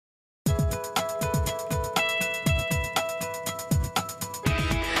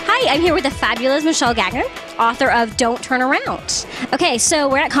Hi, I'm here with the fabulous Michelle Gagnon, author of Don't Turn Around. Okay, so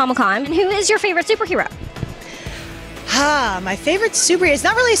we're at Comic-Con. Who is your favorite superhero? My favorite superhero. It's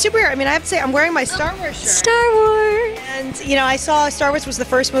not really a superhero. I mean, I have to say, I'm wearing my Star Wars shirt. Star Wars. And, you know, I saw Star Wars was the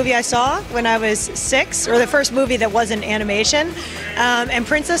first movie I saw when I was 6, or the first movie that wasn't animation. And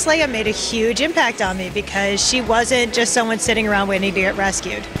Princess Leia made a huge impact on me because she wasn't just someone sitting around waiting to get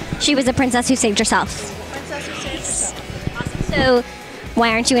rescued. She was a princess who saved herself. Princess who saved herself. Awesome. So,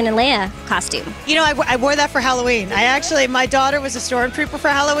 why aren't you in a Leia costume? You know, I wore that for Halloween. My daughter was a stormtrooper for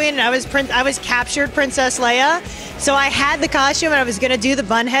Halloween, and I was captured Princess Leia. So I had the costume, and I was going to do the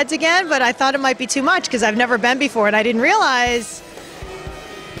bun heads again, but I thought it might be too much because I've never been before, and I didn't realize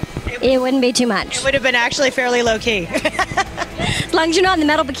it wouldn't be too much. It would have been actually fairly low key. As long as you're not in the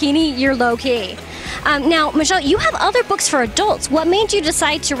metal bikini, you're low key. Now, Michelle, you have other books for adults. What made you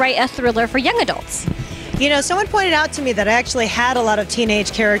decide to write a thriller for young adults? You know, someone pointed out to me that I actually had a lot of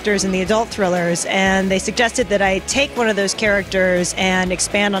teenage characters in the adult thrillers, and they suggested that I take one of those characters and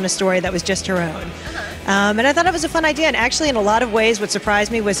expand on a story that was just her own. And I thought it was a fun idea, and actually in a lot of ways what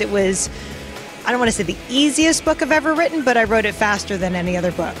surprised me was it was, I don't want to say the easiest book I've ever written, but I wrote it faster than any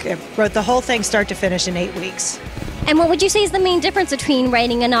other book. I wrote the whole thing start to finish in 8 weeks. And what would you say is the main difference between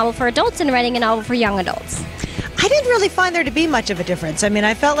writing a novel for adults and writing a novel for young adults? I didn't really find there to be much of a difference. I mean,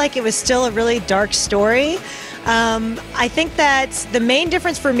 I felt like it was still a really dark story. I think that the main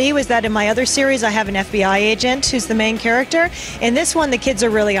difference for me was that in my other series, I have an FBI agent who's the main character. In this one, the kids are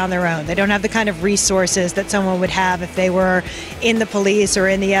really on their own. They don't have the kind of resources that someone would have if they were in the police or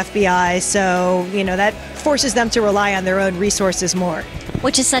in the FBI. So, you know, that forces them to rely on their own resources more.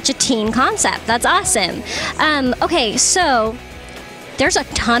 Which is such a teen concept. That's awesome. Okay, so there's a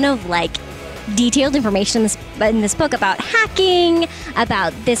ton of, detailed information in this book about hacking,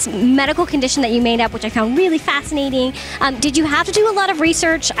 about this medical condition that you made up, which I found really fascinating. Did you have to do a lot of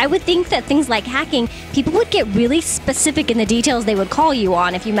research? I would think that things like hacking, people would get really specific in the details they would call you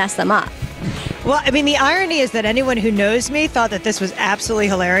on if you mess them up. Well, I mean, the irony is that anyone who knows me thought that this was absolutely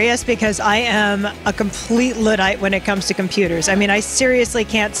hilarious because I am a complete Luddite when it comes to computers. I mean, I seriously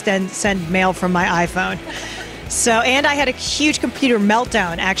can't send mail from my iPhone. So, and I had a huge computer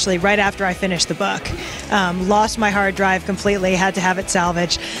meltdown actually right after I finished the book. Lost my hard drive completely, had to have it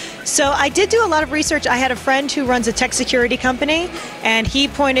salvaged. So I did do a lot of research. I had a friend who runs a tech security company, and he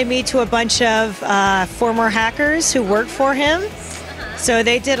pointed me to a bunch of former hackers who worked for him. So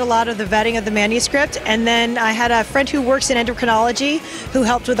they did a lot of the vetting of the manuscript. And then I had a friend who works in endocrinology who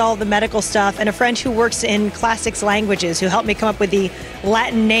helped with all the medical stuff, and a friend who works in classics languages who helped me come up with the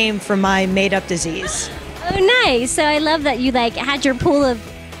Latin name for my made-up disease. Oh, nice. So I love that you had your pool of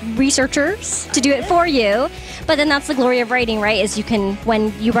researchers to do it for you. But then that's the glory of writing, right? Is you can,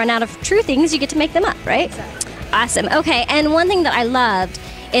 when you run out of true things, you get to make them up, right? Exactly. Awesome. Okay. And one thing that I loved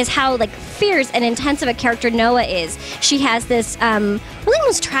is how fierce and intense of a character Noah is. She has this really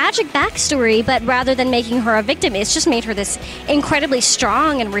almost tragic backstory, but rather than making her a victim, it's just made her this incredibly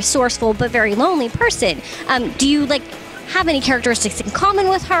strong and resourceful, but very lonely person. Do you have any characteristics in common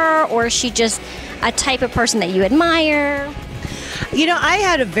with her, or is she just a type of person that you admire? You know, I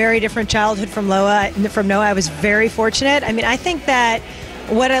had a very different childhood from Noah. I was very fortunate. I mean, I think that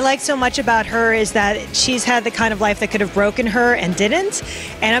what I like so much about her is that she's had the kind of life that could have broken her and didn't.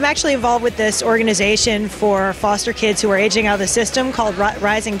 And I'm actually involved with this organization for foster kids who are aging out of the system called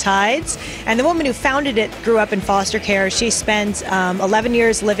Rising Tides. And the woman who founded it grew up in foster care. She spent 11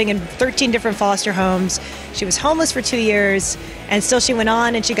 years living in 13 different foster homes. She was homeless for 2 years, and still she went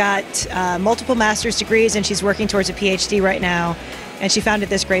on and she got multiple master's degrees, and she's working towards a PhD right now. And she founded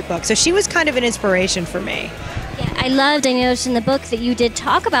this great book. So she was kind of an inspiration for me. Yeah, I noticed in the book that you did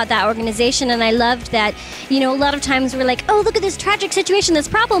talk about that organization, and I loved that, a lot of times we're like, oh, look at this tragic situation, this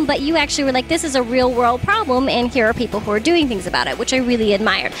problem, but you actually were like, this is a real world problem, and here are people who are doing things about it, which I really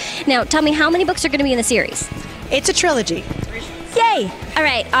admired. Now, tell me, how many books are going to be in the series? It's a trilogy. Yay! All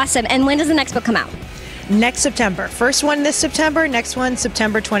right, awesome. And when does the next book come out? Next September. First one this September, next one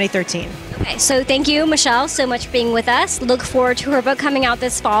September 2013. Okay, so thank you, Michelle, so much for being with us. Look forward to her book coming out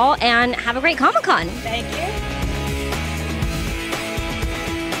this fall, and have a great Comic-Con. Thank you.